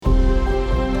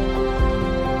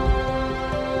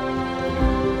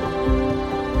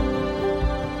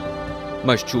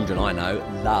Most children I know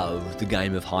love the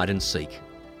game of hide and seek.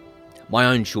 My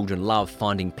own children love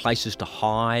finding places to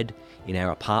hide in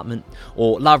our apartment,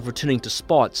 or love returning to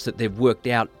spots that they've worked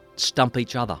out stump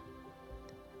each other.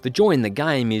 The joy in the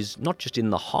game is not just in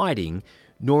the hiding,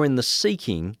 nor in the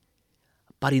seeking,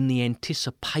 but in the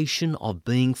anticipation of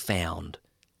being found.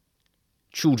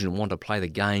 Children want to play the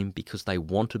game because they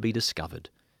want to be discovered.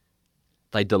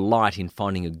 They delight in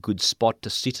finding a good spot to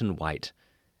sit and wait,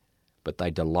 but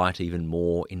they delight even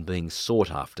more in being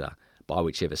sought after by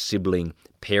whichever sibling,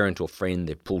 parent or friend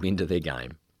they've pulled into their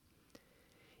game.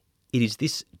 It is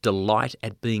this delight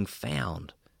at being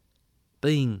found,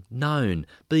 being known,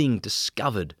 being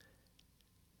discovered,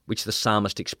 which the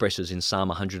psalmist expresses in Psalm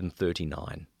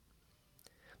 139.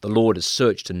 The Lord has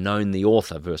searched and known the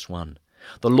author, verse 1.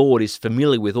 The Lord is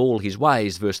familiar with all his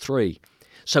ways, verse 3.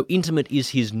 So intimate is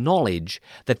his knowledge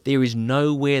that there is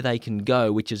nowhere they can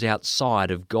go which is outside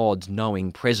of God's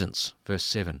knowing presence, verse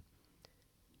 7.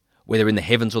 Whether in the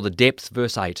heavens or the depths,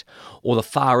 verse 8, or the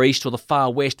far east or the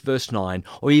far west, verse 9,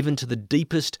 or even to the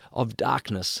deepest of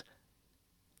darkness,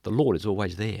 the Lord is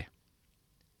always there.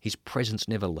 His presence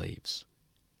never leaves.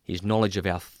 His knowledge of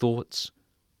our thoughts,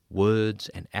 words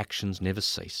and actions never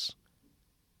cease.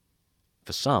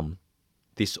 For some,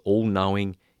 this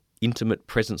all-knowing, intimate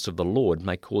presence of the Lord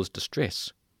may cause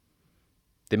distress.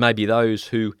 There may be those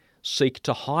who seek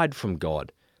to hide from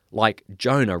God, like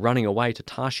Jonah running away to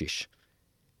Tarshish.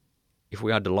 If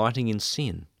we are delighting in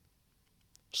sin,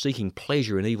 seeking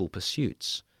pleasure in evil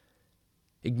pursuits,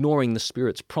 ignoring the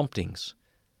Spirit's promptings,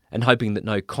 and hoping that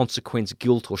no consequence,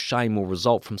 guilt or shame will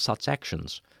result from such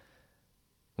actions,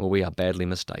 well, we are badly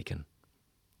mistaken.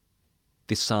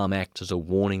 This psalm acts as a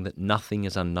warning that nothing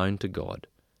is unknown to God.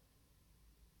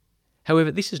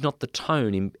 However, this is not the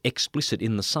tone explicit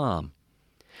in the psalm.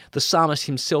 The psalmist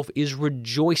himself is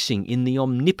rejoicing in the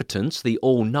omnipotence, the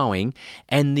all-knowing,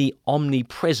 and the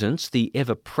omnipresence, the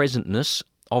ever-presentness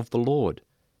of the Lord.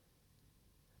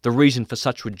 The reason for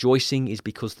such rejoicing is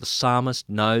because the psalmist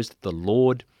knows that the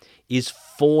Lord is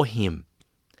for him.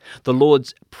 The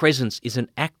Lord's presence is an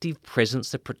active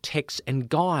presence that protects and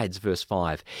guides, verse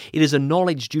 5. It is a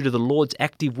knowledge due to the Lord's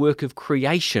active work of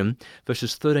creation,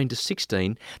 verses 13 to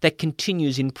 16, that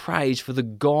continues in praise for the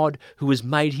God who has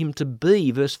made him to be,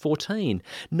 verse 14.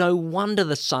 No wonder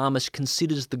the psalmist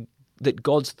considers that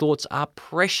God's thoughts are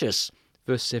precious,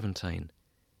 verse 17.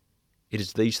 It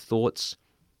is these thoughts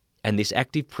and this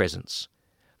active presence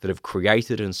that have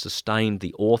created and sustained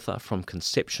the author from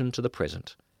conception to the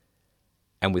present.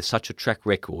 And with such a track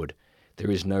record,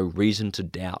 there is no reason to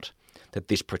doubt that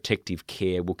this protective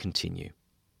care will continue.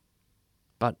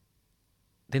 But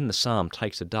then the psalm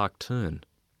takes a dark turn.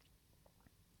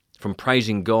 From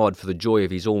praising God for the joy of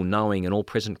his all-knowing and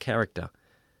all-present character,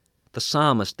 the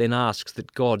psalmist then asks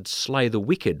that God slay the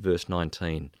wicked, verse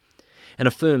 19, and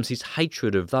affirms his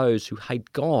hatred of those who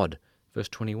hate God, verse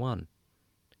 21.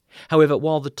 However,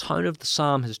 while the tone of the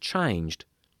psalm has changed,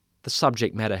 the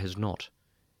subject matter has not.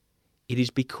 It is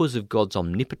because of God's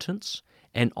omnipotence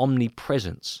and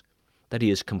omnipresence that he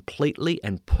is completely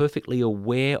and perfectly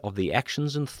aware of the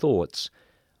actions and thoughts,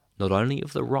 not only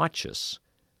of the righteous,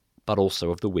 but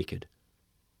also of the wicked.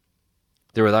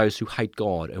 There are those who hate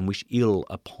God and wish ill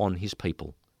upon his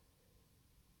people.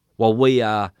 While we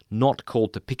are not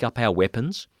called to pick up our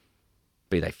weapons,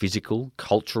 be they physical,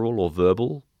 cultural or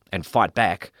verbal, and fight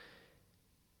back,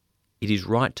 it is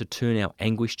right to turn our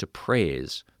anguish to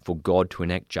prayers for God to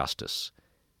enact justice,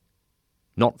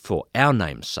 not for our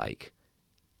name's sake,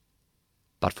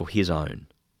 but for his own,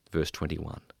 verse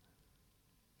 21.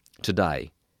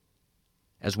 Today,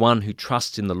 as one who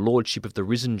trusts in the lordship of the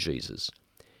risen Jesus,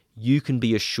 you can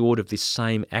be assured of this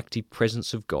same active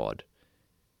presence of God.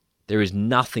 There is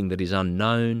nothing that is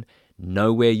unknown,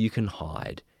 nowhere you can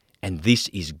hide, and this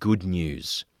is good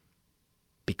news,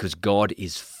 because God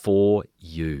is for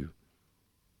you.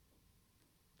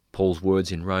 Paul's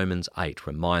words in Romans 8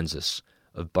 reminds us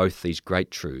of both these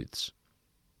great truths.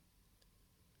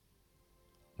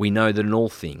 We know that in all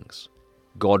things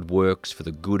God works for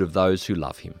the good of those who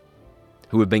love him,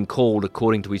 who have been called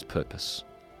according to his purpose.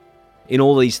 In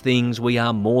all these things we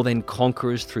are more than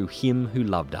conquerors through him who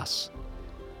loved us.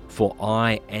 For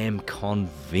I am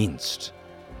convinced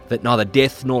that neither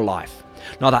death nor life,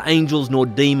 neither angels nor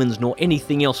demons nor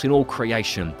anything else in all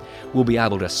creation will be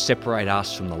able to separate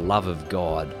us from the love of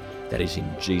God that is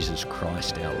in Jesus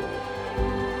Christ our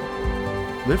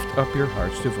Lord. Lift Up Your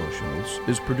Hearts Devotionals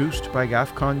is produced by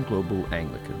GAFCON Global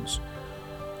Anglicans.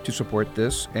 To support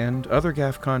this and other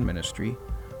GAFCON ministry,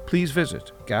 please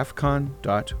visit gafcon.org.